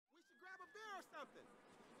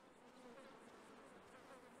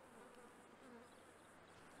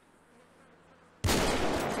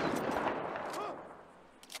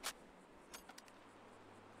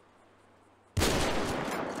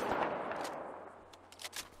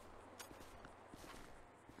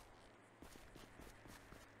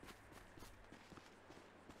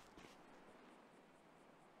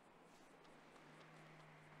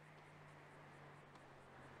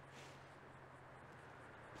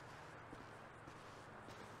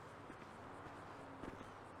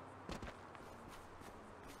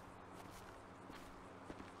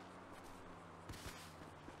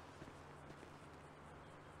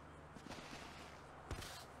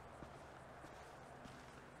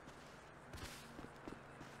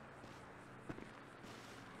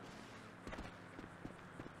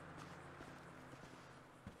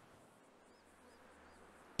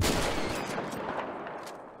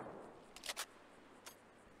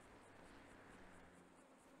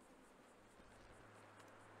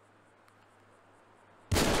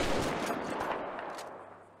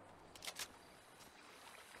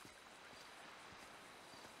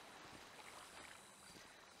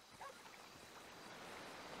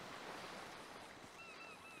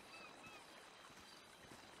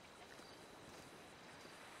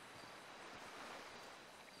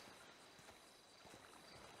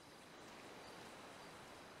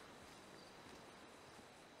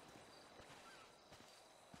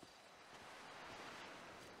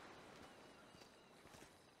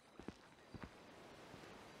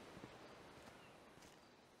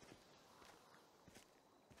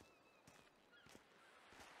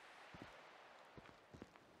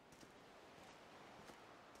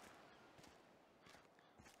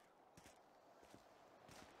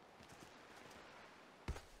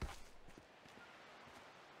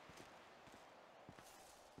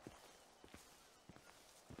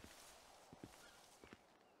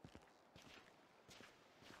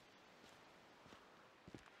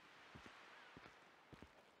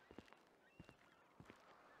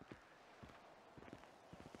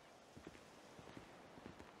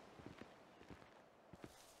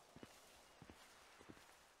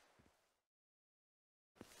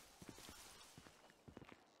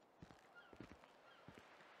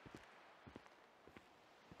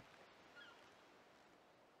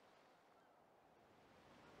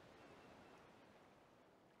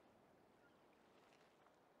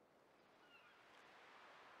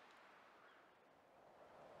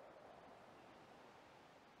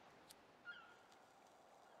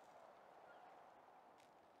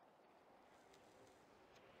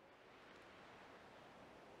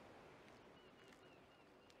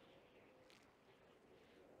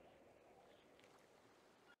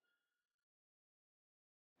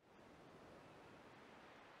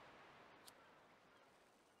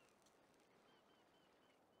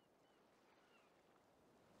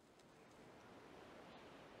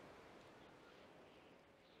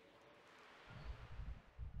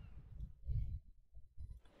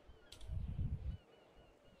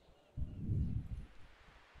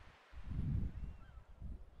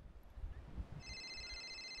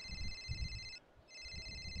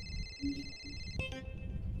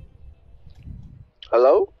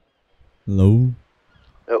Hello? Hello?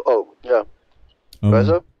 Yeah. Um,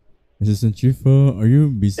 Lorenzo? Assistant Chief, are you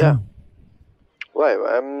busy? Yeah. Why?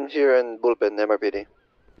 I'm here in Bullpen, MRPD.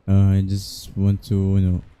 I just want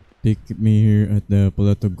to, pick me here at the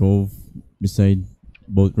Palato Golf beside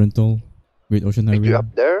boat rental, Great Ocean Pick you Highway.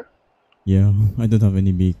 up there? Yeah, I don't have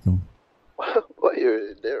any vehicle. Why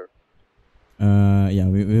you're there? Yeah,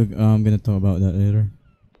 I'm gonna talk about that later.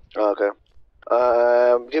 Okay.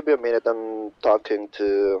 Give me a minute. I'm talking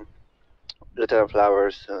to Lieutenant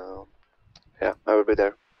Flowers. Yeah, I will be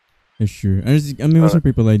there. Yeah, sure. What's your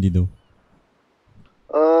people ID though?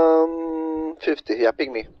 50. Yeah,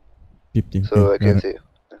 ping me 50. Okay, so I got can it. see.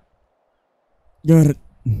 Got it.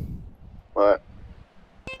 Alright.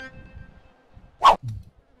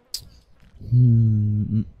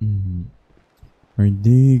 Are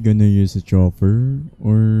they gonna use a chopper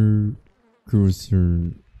or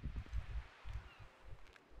cruiser?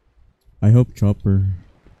 I hope chopper.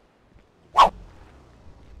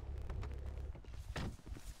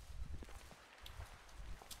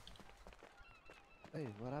 Hey,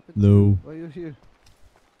 what happened Hello. to you? Why are you here?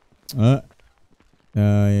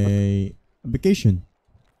 A vacation.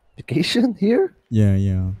 Vacation here?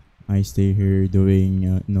 Yeah. I stay here doing,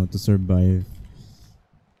 to survive.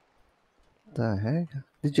 The heck?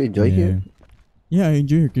 Did you enjoy Yeah. here? Yeah, I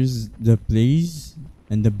enjoy it because the place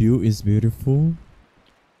and the view is beautiful,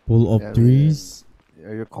 full of Yeah, trees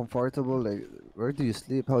Are you comfortable? Like, where do you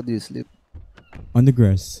sleep? How do you sleep? on the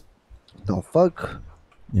grass. The fuck?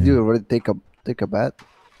 Yeah. Do you already take a bath?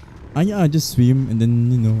 Yeah, I just swim and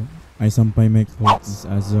then, I sampay my clothes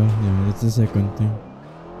as well. Yeah, that's the second thing.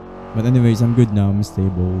 But anyways, I'm good now. I'm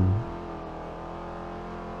stable.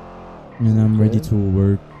 And I'm ready Okay. to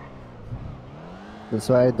work. That's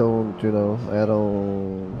why I don't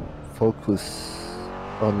focus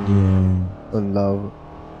on Yeah. on love.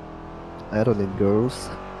 I don't need girls.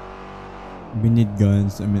 We need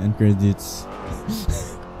guns, and credits.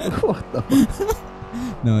 What the fuck?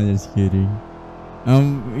 No, just kidding.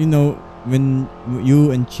 When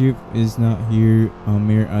you and Chief is not here,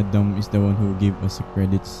 Mayor Adam is the one who gave us the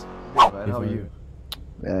credits. Good, man. How are you?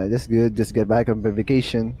 Yeah, just good. Just get back on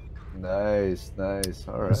vacation. Nice. All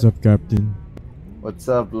What's right. up, Captain? What's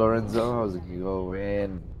up, Lorenzo? How's it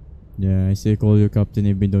going? Yeah, I say call you Captain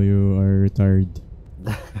even though you are retired.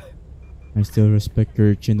 I still respect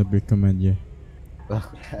your chin of your command, yeah.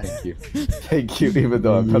 Thank you. Thank you, even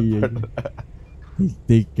though I'm not part of that.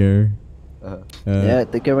 Take care. Yeah,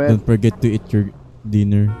 take care, man. Don't forget to eat your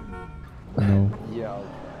dinner. Yeah.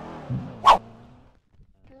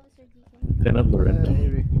 Lieutenant Lorenzo.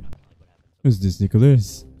 Who's this,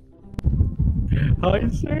 Nicholas? Hi,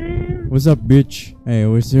 sir. What's up, bitch? Hey,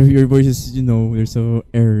 your voice is, there's a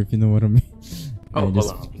air, if you know what I mean. Oh, Hey,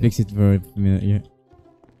 just hold on. fix it for a minute, yeah.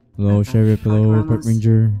 Hello, Sheriff. Hello, Park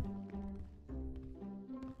Ranger.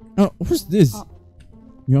 Oh, who's this?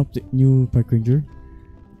 New Park Ranger?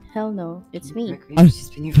 Hell no, it's me. She's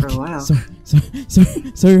been here for a while.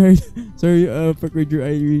 Sorry, Park Ranger.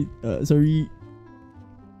 Sorry.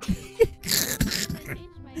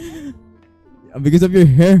 Because of your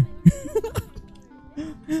hair.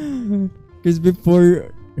 Because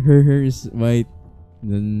before her hair is white,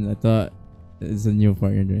 then I thought it's a new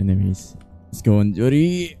Park Ranger. Anyways, let's go on,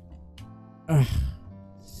 Jory.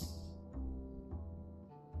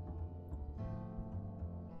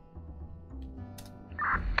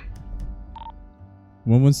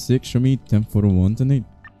 116, show me 1041 tonight.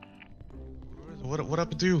 What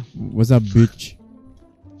happened to you? What's up, bitch?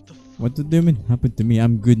 What did even happen to me?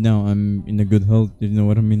 I'm good now. I'm in a good health. You know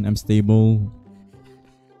what I mean? I'm stable.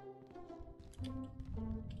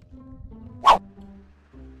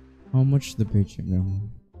 How much the paycheck now?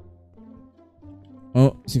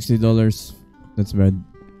 Oh, $60. That's bad.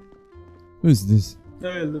 Who's this?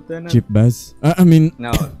 Hey, Lieutenant. Chip Bass?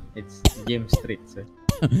 No, it's James Street, sir.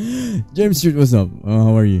 James Street, what's up?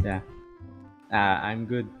 How are you? Yeah. I'm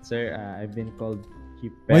good, sir. I've been called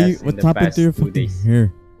Chief Bass What in the happened past to your 2 fucking days.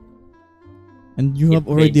 hair? And you have It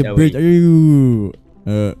already fades a beard. away. Are you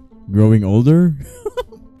growing older?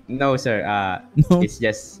 No, sir. No. It's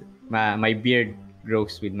just my beard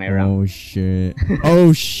grows with my rank. Oh shit.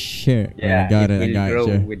 Oh shit. Yeah, got it it. I will got grow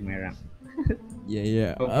you. with my rank.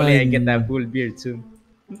 Yeah. Hopefully, I get a full beard soon.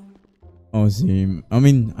 Oh, same.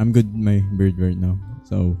 I'm good with my beard right now.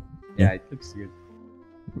 So Yeah, it looks good.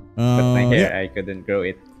 But my hair, yeah. I couldn't grow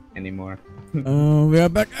it anymore. We are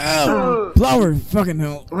back. Ow! Flower! Fucking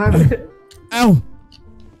hell! What happened? Ow!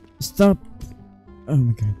 Stop! Oh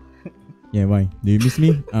my god. Yeah, why? Do you miss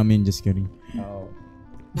me? Just kidding. Oh.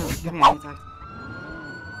 No, come here, I talk.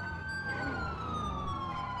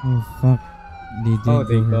 Oh fuck. They did Oh,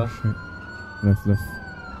 they go go. her shit. Left, left.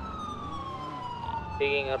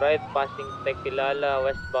 Taking a right, passing Tequilala,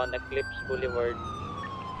 westbound Eclipse Boulevard.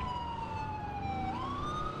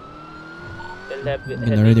 Still have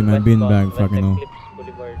Getting already my bean bag, fucking hell. Eclipse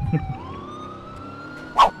Boulevard.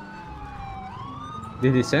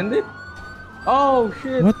 Did he send it? Oh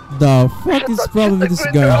shit! What the fuck is problem with this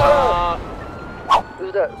guy?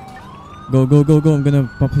 Who's that? Go, go, go, go. I'm gonna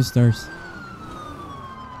pop his stars.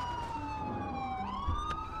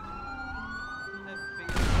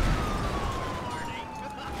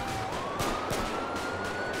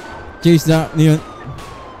 Chase that, Neon.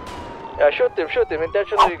 Yeah, shoot him,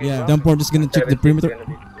 intentionally. Yeah, Downpour just gonna check the perimeter.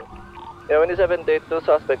 Yeah, 27 date, 2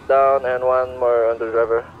 suspect down and 1 more on the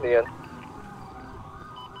driver, Neon.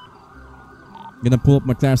 Gonna pull up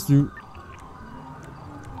my class 2.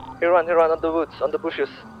 He run on the woods, on the bushes.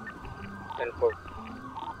 And 4.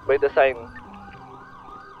 By the sign.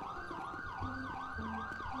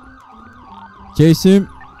 Chase him.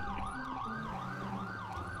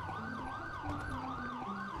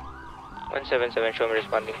 177, show me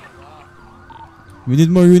responding. We need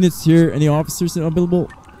more units here. Any officers available?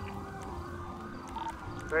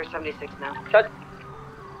 We're 76 now. Shot!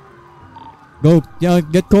 Go. Yeah,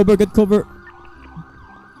 get cover, get cover.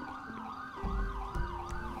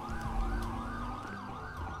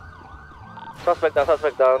 Suspect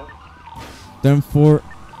down. Then 4.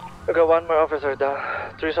 We got 1 more officer down.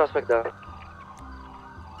 3 suspect down.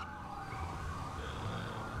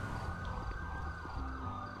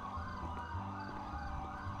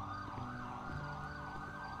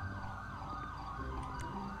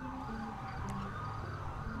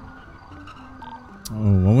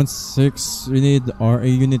 Oh, 116. We need RA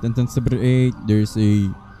unit and 1078. There's a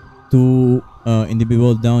 2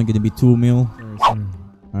 individual down. Gonna be 2 mil.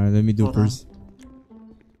 Alright, let me do Hold on. first.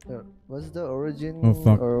 What's the origin Oh,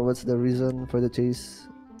 fuck. or what's the reason for the chase?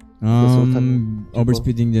 Sultan people.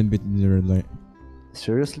 Overspeeding then bit in the red light.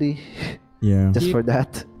 Seriously? Yeah. Just for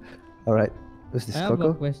that? Alright. Who's this, I have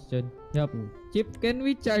a Coco? question. Yup. Chip, can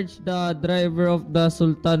we charge the driver of the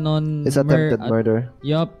Sultan on It's attempted murder.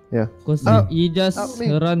 Yup. Yeah. Cause Oh. he just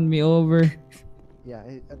ran me over. Yeah,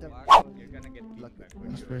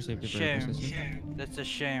 Shame. That's a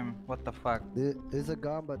shame. What the fuck? It's a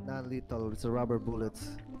gun but non-lethal. It's a rubber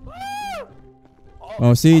bullets.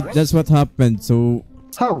 Oh, see, that's what happened. So.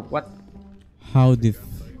 How? What? How did.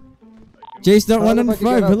 Chase that How one the on fuck you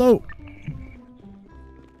 5. get out? Hello.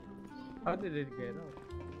 How did it get out?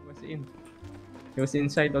 It was in. It was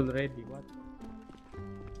inside already. What?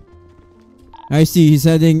 I see. He's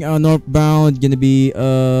heading northbound. Gonna be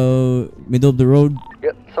middle of the road.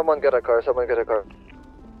 Someone get a car.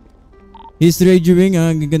 He's radioing.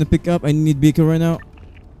 I'm gonna pick up. I need vehicle right now.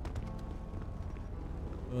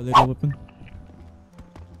 Little weapon.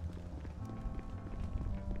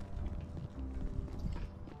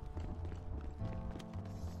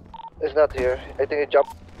 It's not here. I think it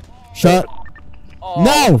jumped. Shot.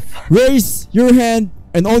 Now! Raise your hand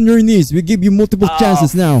and on your knees. We give you multiple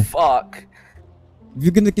chances now. Fuck. If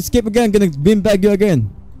you're gonna escape again, I'm gonna beam back you again.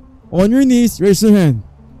 On your knees, raise your hand.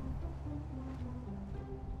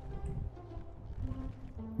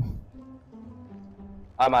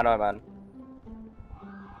 I'm on.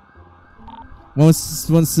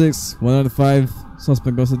 116, 1 out of 5.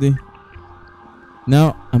 Suspect custody.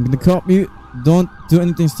 Now, I'm gonna cop you. Don't do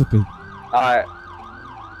anything stupid. Alright.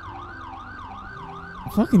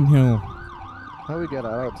 Fucking hell. How we get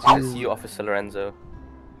out? It's you, Officer Lorenzo.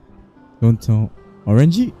 Don't tell.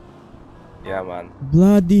 Orangey? Yeah, man.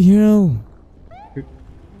 Bloody hell.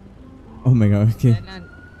 Oh my god, okay.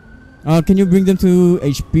 Can you bring them to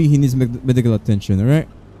HP? He needs medical attention, alright?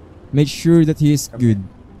 Make sure that he is good.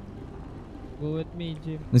 Go with me,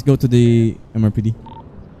 Jim. Let's go to the MRPD.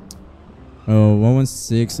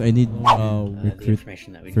 116. I need recruit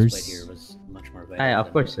information that we first. displayed here was much more Aye,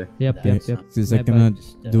 of course, sir. Yep. Because I cannot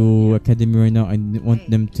do academy right now. I want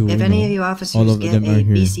them to. If any of you officers all of get them a are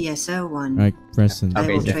here. BCSO one, Right, present. I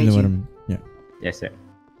will If you trade know what I you. mean. Yeah. Yes, sir.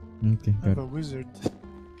 Okay, got it. Wizard.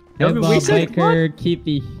 I have a Wizard, biker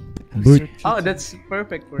Kitty. Bert. Oh, that's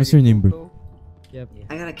perfect for What's you. your name, Bert? Yep.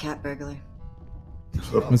 I got a cat burglar.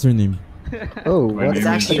 What's her name? Oh, My what? name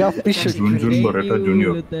I is got Fisher. Barretta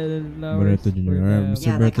Jr. Alright, Mr.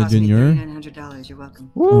 Yeah, that Barretta cost me Jr. $3,900. You're welcome.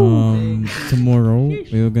 Tomorrow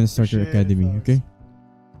we're gonna start your academy, okay?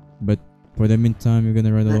 But for the meantime, you're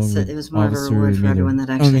gonna ride along with It was more of a Officer reward for Miller. everyone that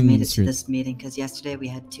actually made it to Street. this meeting, because yesterday we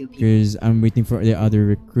had 2 people. Because I'm waiting for the other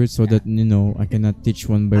recruits so that I cannot teach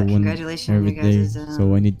one by one Congratulations on every your day. guys',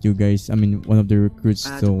 So I need you guys. I mean, one of the recruits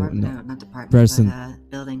to not department, present but,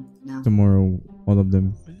 building, no. tomorrow, all of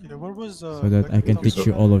them, Where was so that I can teach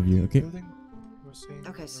you all of you. Okay.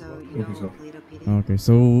 Okay, so you know Toledo PD? Okay,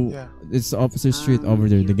 so it's Officer Street over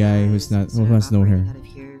there. The guy who has no hair.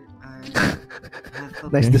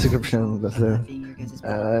 Nice Okay. description, but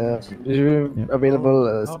you're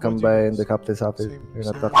available. Come by in the captain's office. We're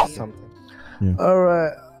gonna talk something. Yeah. All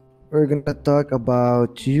right, we're gonna talk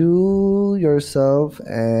about you yourself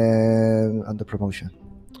and on the promotion.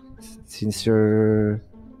 Since you're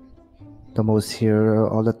the most here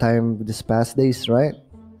all the time these past days, right?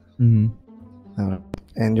 Mm-hmm.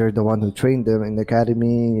 And you're the one who trained them in the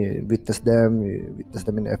academy. You witnessed them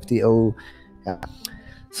in FTO. Yeah.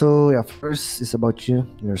 So yeah, first is about you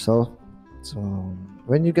yourself. So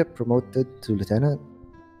when you get promoted to lieutenant,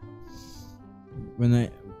 When I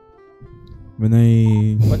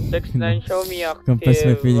 169, show me active confess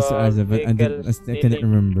my feelings to Arza, but I can't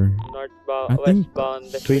remember. Northbound, I think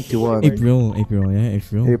westbound, 21. April.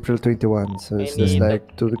 April 21. So it's just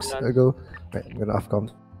like 2 weeks ago. Right, I'm gonna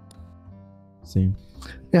off-com. Same.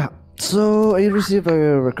 Yeah. So I received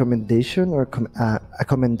a recommendation or a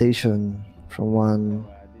commendation from one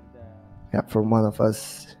of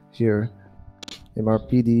us here in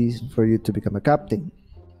RPD for you to become a captain.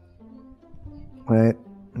 Right?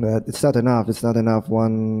 But it's not enough. It's not enough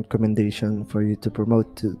one commendation for you to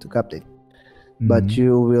promote to captain. Mm-hmm. But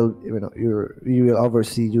you will, you will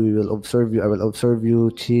oversee you. We will observe you. I will observe you,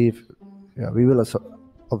 chief. Yeah, we will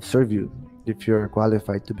observe you if you're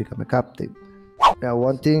qualified to become a captain. Yeah,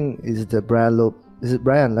 one thing is the Brian Is it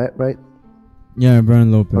Brian, right? Yeah,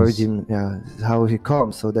 Brian Lopez. Or Jim, yeah, how he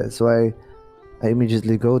comes. So that's why I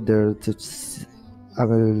immediately go there to. I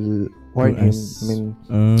will warn him. I mean,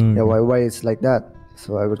 yeah, why it's like that?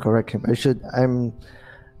 So I will correct him. I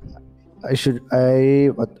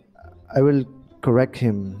will correct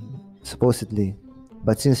him supposedly,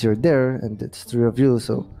 but since you're there and it's 3 of you,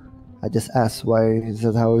 so I just asked why is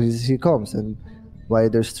that how he comes and why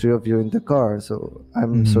there's 3 of you in the car. So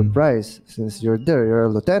I'm surprised since you're there. You're a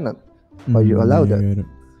lieutenant. Why you allow that?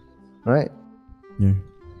 Right? Yeah.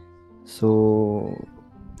 So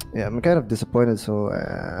yeah, I'm kind of disappointed. So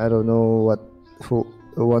I don't know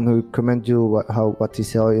the one who commend you, what he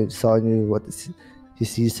saw in you, what he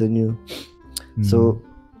sees in you. So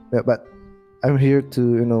yeah, but I'm here to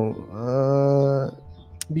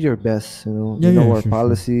be your best. Our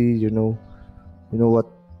policy. Sure. You know what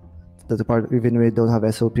the department. Even we don't have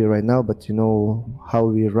SOP right now, but you know how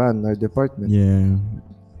we run our department. Yeah.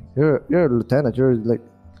 You're a lieutenant. You're like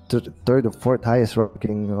third or fourth highest rank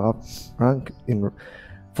in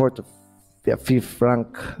fifth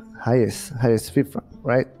rank, highest fifth rank,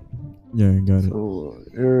 right? Yeah, got it. So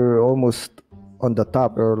you're almost on the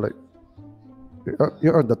top. You're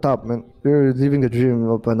on the top, man. You're living the dream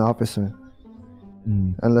of an officer.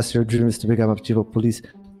 Unless your dream is to become a chief of police.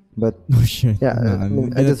 But oh shit. Yeah,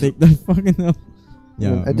 I just take that fucking up.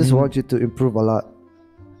 Yeah, I just want you to improve a lot.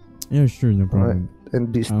 Yeah, sure, no problem. Right?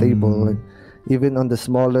 And be stable. Like even on the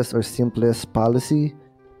smallest or simplest policy,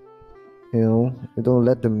 you don't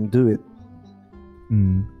let them do it.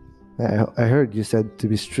 I heard you said to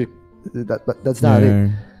be strict. But that's not it. I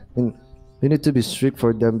mean, you need to be strict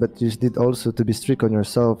for them, but you need also to be strict on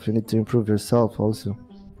yourself. You need to improve yourself also.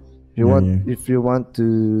 If you want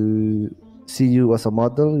to see you as a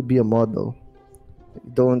model, be a model.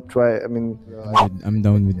 Don't try. I mean, I'm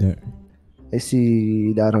down with that. I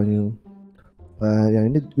see that on you. Yeah,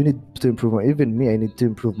 we need to improve more. Even me, I need to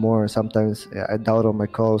improve more. Sometimes I doubt on my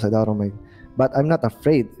calls. But I'm not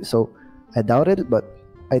afraid. So I doubt it, but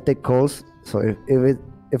I take calls. So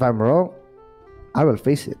if I'm wrong, I will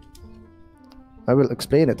face it. I will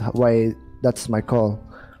explain it why that's my call.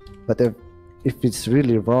 But if it's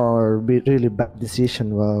really wrong or really bad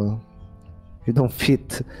decision, well, you don't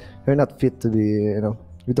fit. You're not fit to be.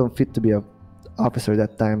 You don't fit to be a officer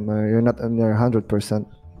that time. You're not on your 100%.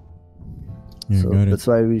 Yeah, so that's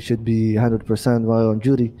why we should be 100% while on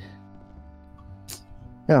duty.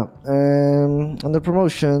 Yeah, and on the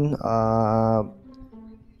promotion,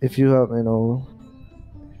 if you have,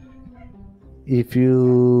 if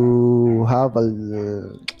you have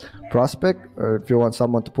a prospect, or if you want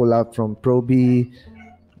someone to pull out from Pro B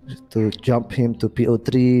to jump him to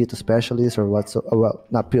PO3 to specialist or well,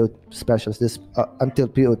 not PO specialist, this until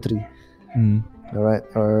PO3. All right,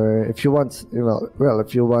 or if you want,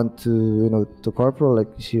 if you want to, to corporal,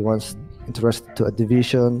 like he wants interested to a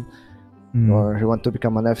division, or he want to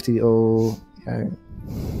become an FTO,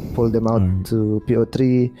 pull them out to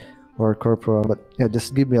PO3 or corporal. But yeah,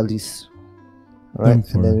 just give me a list, all right,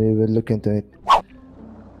 and then we will look into it.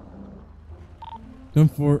 Done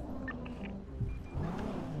for.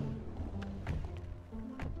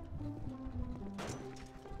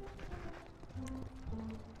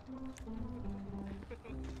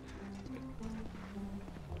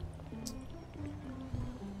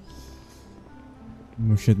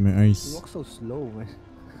 Oh shit, my You eyes. walk so slow, man.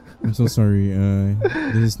 I'm so sorry.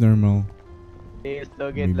 This is normal. Please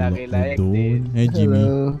don't May get lucky lock the like door. this. Hey Jimmy.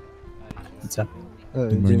 Hello. What's up? Good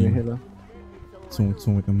Jimmy, morning. hello.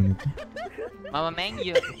 Sungit naman ito. Mama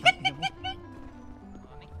Mangyo.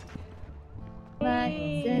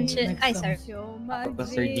 Ay, sorry.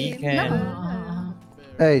 Officer Deacon.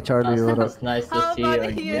 Hey, Charlie, what up? It's nice to How see you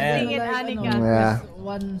about you again. sing it, Anika? Yeah,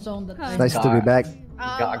 One song that it's nice to be back.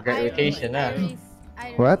 Got a great vacation, huh?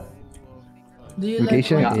 What? Do you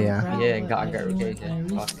Vacation? like Yeah. Yeah, got a great vacation.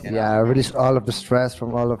 Fuck Yeah, I release all of the stress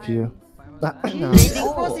from all of you. Oh, From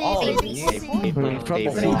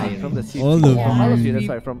the city. All of All of you. you, that's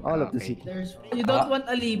right, from all of the city. You don't want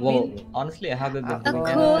a lipin? Well, honestly, I haven't been doing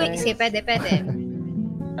Ako, anything. pwede.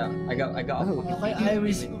 I got a Okay,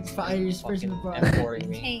 Irish person fucking for M4ing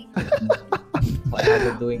me. Okay. But I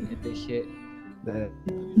haven't doing this shit.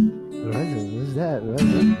 Lorenzo, who's that?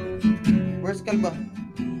 Lorenzo? Where's Kalba?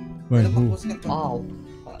 Wait, who? Oh,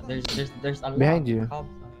 there's a lot. Behind you.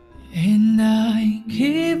 And I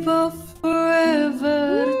keep up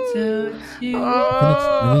forever to touch you.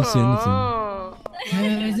 I didn't see anything.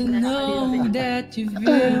 Cause I know that you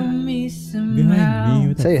feel me Behind somehow. me.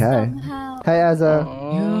 What the Say hi. Hi, Azza.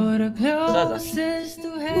 You're the closest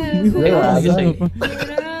to heaven. Yeah, you say,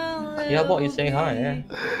 Without yeah, but you say hi, yeah.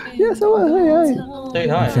 Yeah, so what? Hi, hi. Say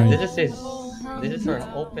hi. Sorry. This is our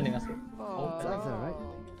opening as Azza, right?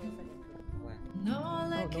 all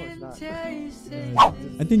I can taste is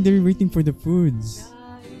I think they're waiting for the foods.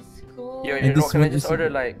 Yo, And you know, this can I one just is- order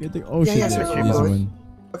like Oh shit, yeah, this sure, this sure. one.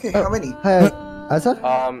 Okay, how many? Hi, Azza?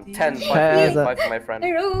 10, 5 Hi, for me, Azza. 5 for my friend.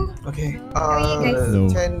 Hello. Okay. No.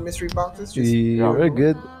 10 mystery boxes. Just We're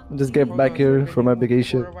good. Just get back here from my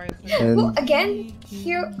vacation. And Again?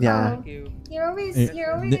 yeah. You're always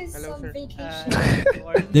on vacation.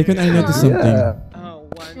 They can I notice something. Yeah. Huh?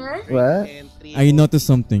 What? I noticed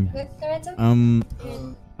something. Lorenzo?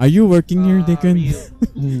 Are you working here, Deacon?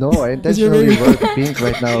 No, I intentionally work pink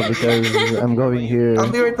right now because I'm going here. I'll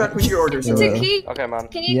be right back with your order. It's So. okay. Okay, man.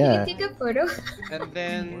 Can you take a photo? And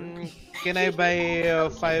then, can I buy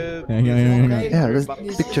 5? Yeah, let's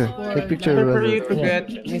picture. Take picture. For you to Yeah.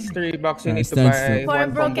 get mystery box, you need to Stand buy still. For a one combo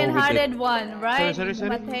with broken-hearted it. one, right? Sorry.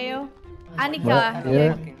 Mateo? What? Anika.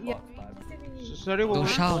 Yeah. Sorry, what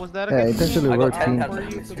was that Yeah, I again? intentionally work ten pink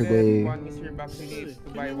cartridges. today. One mystery box, you need to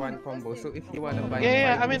buy one combo. So if you wanna buy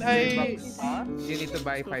I mean, you need to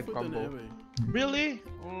buy 5 combo. Really?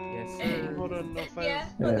 Yes. Hold on, no 5. Yeah,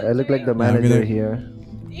 I look like the manager here.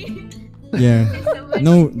 Yeah.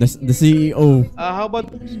 No, the CEO. How about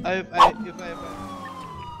if I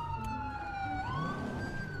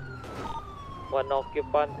One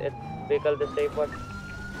occupant and vehicle disabled.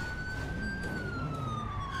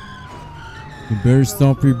 You better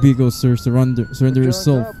stop your vehicle, sir. Surrender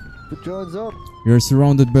yourself. Put your hands up. You're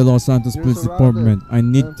surrounded by Los Santos You're Police surrounded. Department. I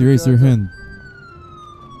need Put to raise your your hands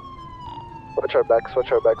hand. Watch our backs, watch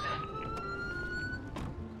our backs.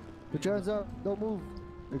 Put your hands up. Don't move.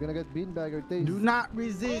 You're gonna get beanbag or tased. do not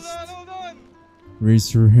resist.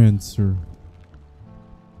 Raise your hand, sir.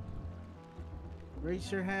 Raise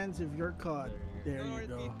your hands if you're caught. There you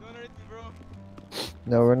go.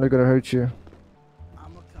 No, we're not gonna hurt you.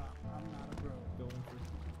 I'm a cop. I'm not a bro.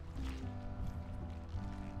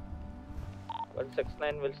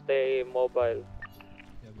 169 will stay mobile.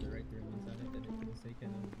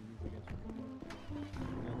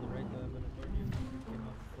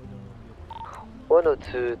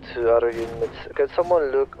 102 to other units. Can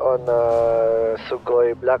someone look on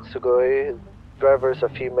Sugoi, Black Sugoi? Driver's a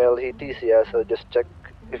female, he TCS, so just check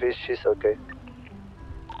if she's okay.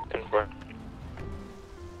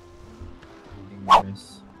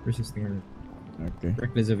 Resisting her. Okay.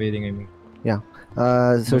 Reckless evading, I mean. Yeah.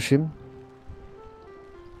 Search him.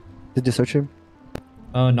 Did you search him?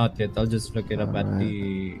 Oh, not yet. I'll just look it up at Alright.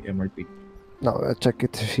 the MRP. No, check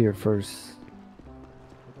it here first.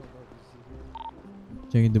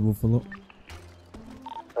 Checking the buffalo.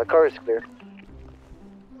 Car is clear.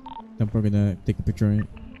 Then we're gonna take a picture of it.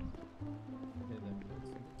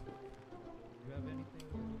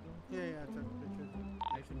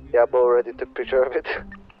 Yeah, Bo already took picture of it.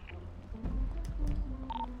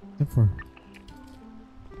 Then for.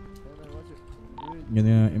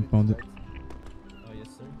 Gonna impound it. Oh, yes,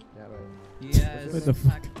 sir. Yeah, right. He has What the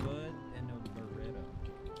fuck? backwood and a Beretta.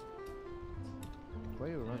 Why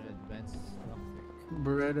you running? Advanced traffic.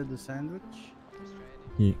 Beretta the sandwich.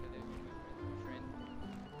 Yeah.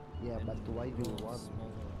 Yeah, but why do you run?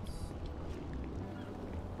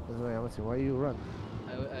 That's why I'm asking. Why you run?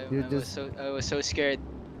 I was so scared.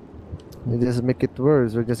 You just make it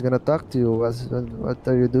worse. We're just gonna talk to you. What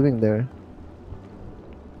are you doing there?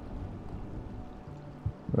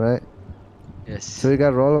 right? Yes. So you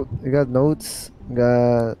got notes, you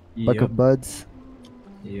got buck Yep. of buds.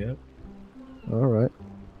 Yep. All right.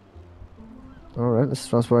 Let's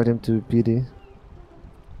transport him to PD.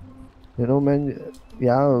 You know, man.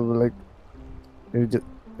 Yeah, like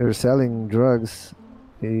you're selling drugs.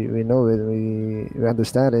 We know it. We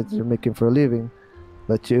understand it. You're making for a living,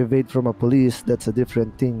 but you evade from a police. That's a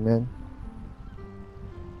different thing, man.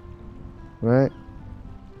 Right?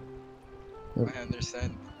 I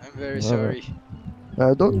understand. I'm very All sorry.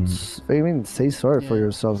 right. Don't. I mean, say sorry for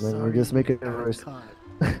yourself, man. You're just making it worse.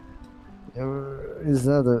 It's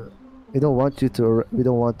not a. We don't want you to. We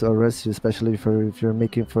don't want to arrest you, especially if you're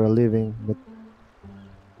making for a living. But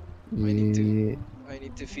I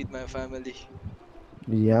need to feed my family.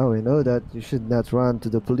 yeah, we know that you should not run to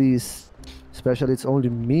the police. Especially, it's only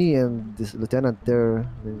me and this lieutenant there.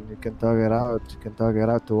 You can talk it out. You can talk it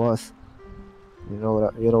out to us. You know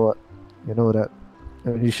that. You know what? You know that.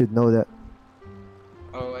 And you should know that.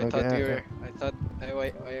 Oh, I Okay, thought we okay. were. I thought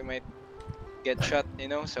I might get shot.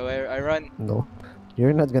 So I run. No,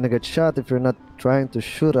 you're not gonna get shot if you're not trying to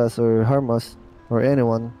shoot us or harm us or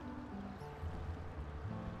anyone.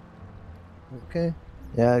 Okay.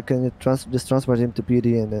 Yeah, can you just transport him to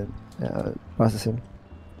PD and then process him?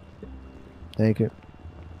 Thank you.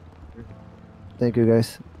 Thank you,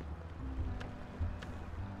 guys.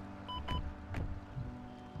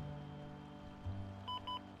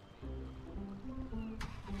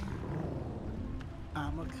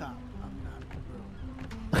 I'm a cop. I'm not a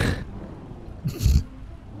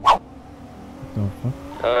girl. The fuck?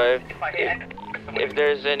 If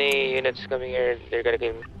there's any units coming here, they're gonna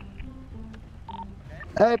kill me.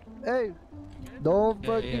 Hey! Don't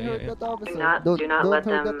fucking hurt that officer. Do not let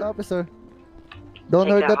hurt them that officer. Don't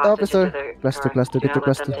take hurt that that hostage officer. into their Cluster, car. cluster, Do get your not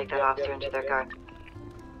let them cluster. take that officer into their car.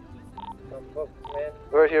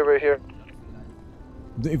 We're here.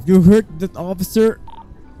 If you hurt that officer,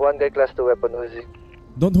 One guy class 2 weapon Uzi.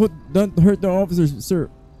 don't hurt the officers, sir.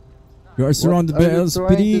 You are surrounded by What are you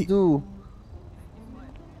trying to Lspd. do?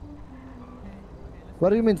 What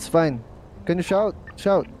do you mean it's fine? Can you shout?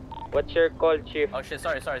 Shout. What's your call, Chief? Oh shit,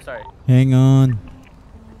 sorry. Hang on.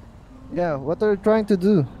 Yeah, what are you trying to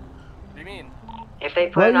do? What do you mean? If they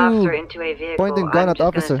put Why an are you officer into a vehicle, pointing gun I'm at just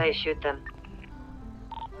officer? gonna say shoot them.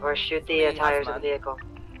 Or shoot the Something he tires has, of the vehicle.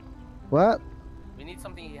 What? We need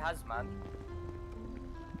something he has, man.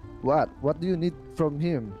 What? What do you need from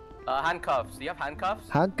him? Handcuffs. Do you have handcuffs?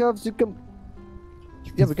 Handcuffs? You can.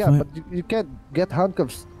 Yeah, we can, but you can't get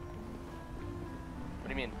handcuffs. What do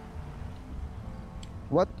you mean?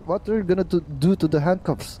 What are you gonna do to the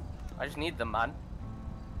handcuffs? I just need them, man.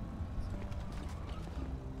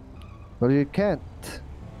 Well, you can't.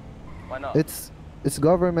 Why not? It's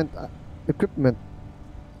government equipment.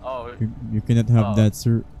 Oh, You cannot have Oh. that,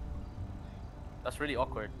 sir. that's really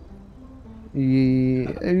awkward.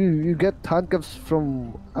 You get handcuffs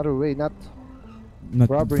from other way, not Not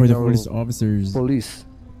for the police officers. Police.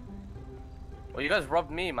 Well, you guys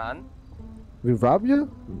robbed me, man. We rob you?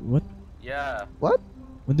 What? Yeah. What?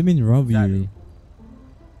 What do you mean rob you?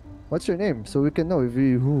 What's your name so we can know if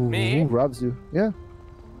who Me? robs you? Yeah.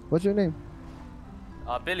 What's your name?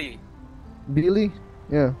 Billy. Billy?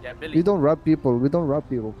 Yeah. Yeah, Billy. We don't rob people. We don't rob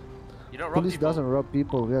people. You don't rob Police people. doesn't rob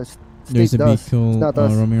people. Yes. There's a State does. vehicle It's not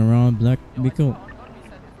us. roaming around, black vehicle.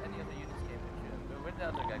 Where'd the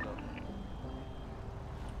other guy go?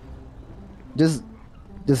 Just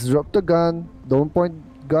drop the gun. Don't point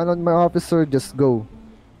gun on my officer. Just go.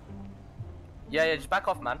 Yeah, just back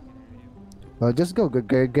off, man. Just go.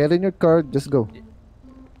 Get in your car. Just go.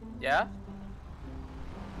 Yeah?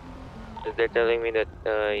 They're telling me that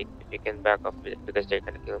you can back up because they're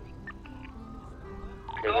gonna kill me.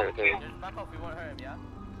 They're gonna kill me. Just back off, we won't hurt him, yeah?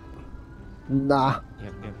 Nah.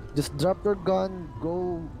 Yep. Just drop your gun.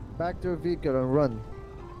 Go back to your vehicle and run.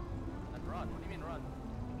 Run? What do you mean run?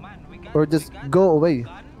 Or just go away.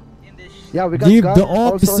 Yeah, we got Leave gun the also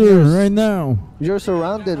on officer yours. right now. You're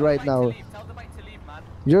surrounded right now.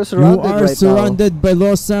 You're You surrounded are right surrounded by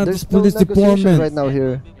Los Santos There's no Police negotiation Department. right now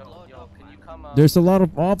here. There's a lot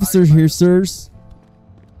of officers here, sirs.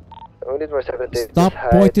 We need more 17. Stop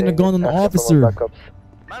pointing a gun on the officer.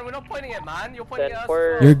 Man, we're not pointing it, man. You're pointing at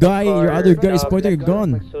us. Your other guy is pointing a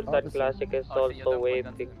gun. Sultan Classic is also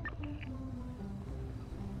waving.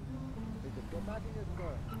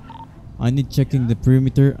 I need checking the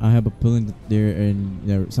perimeter. I have a pulling that there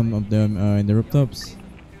and some of them in the rooftops.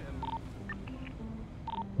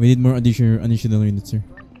 We need more additional units, sir.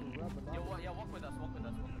 Yeah, walk with us.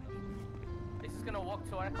 He's just gonna walk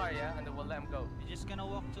to our car, yeah? And then we'll let him go. You're just gonna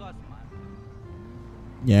walk to us, man.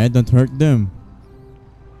 Yeah, don't hurt them.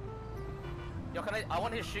 Yo, I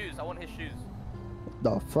want his shoes.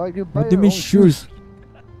 The fuck? You buy What do your you mean own shoes?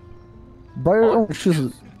 Buy your own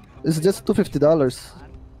shoes. It's just $250.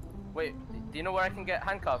 Wait, do you know where I can get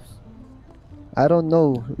handcuffs? I don't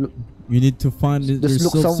know. You need to find it Just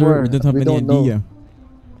look yourself, somewhere. sir. We don't have We any don't know. idea.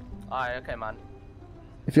 Alright, okay, man.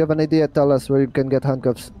 If you have an idea, tell us where you can get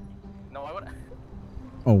handcuffs. No, I would.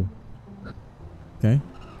 Oh. Okay.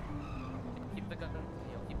 Keep the gun.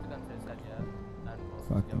 Keep the gun to his head, yeah. And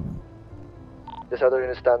we'll Fucking. This other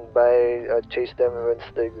unit stand by, chase them once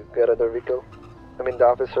they get out of the vehicle. I mean the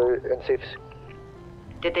officer and safe.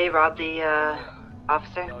 Did they rob the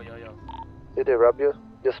officer? Yo. Did they rob you?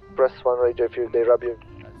 Just press one right if they rob you.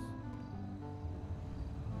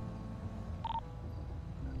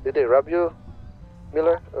 Did they rob you,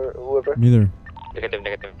 Miller or whoever? Miller.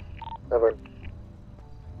 Negative. Never.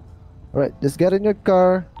 Alright, just get in your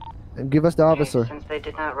car and give us the officer. Since they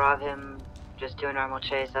did not rob him, just do a normal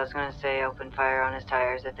chase. I was gonna say open fire on his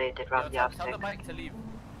tires if they did rob the officer. Tell the bike to leave.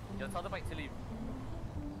 Tell the bike to leave.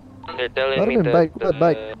 They're telling What do me you mean that bike? What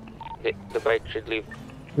bike? the bike should leave.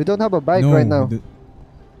 We don't have a bike No, right now.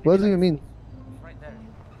 What do you mean? He's right there.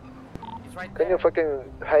 He's right Can there. you fucking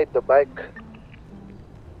hide the bike?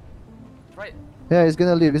 He's right. Yeah, he's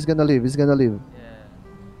gonna leave. He's gonna leave. He's gonna leave.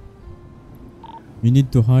 You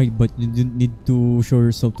need to hide, but you didn't need to show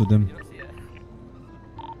yourself to them.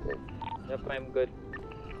 Yep, I'm good.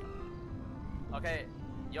 Okay,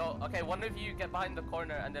 okay, one of you get behind the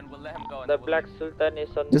corner and then we'll let him go. And The then Black Sultan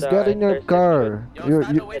is on Just the get in your car. Yo,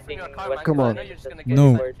 stand away from your car, man, Come 'cause I on. know you're just gonna get No.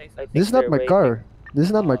 inside and chase them. This is not my car. This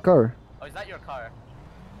is not my car. Oh, is that your car?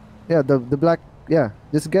 Yeah, the black. Yeah,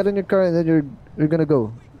 just get in your car and then you're gonna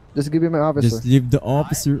go. Just give me my officer. Just leave the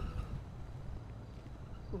officer.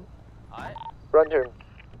 Run here.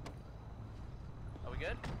 Are we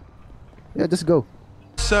good? Yeah, just go.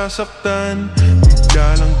 Sasaktan,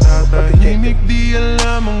 bigla lang tatahimik, di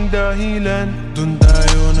alam ang dahilan. Doon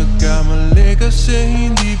tayo nagkamali kasi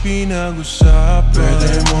hindi pinag-usapan.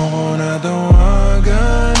 Pwede mo ko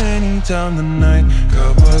natawagan anytime tonight.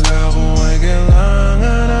 Kapag ako ay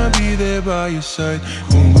kailangan, I'll be there by your side.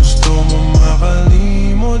 Kung gusto mo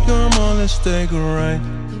makalimot, come on, let's take a ride.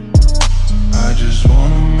 I just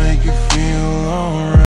wanna make you feel alright.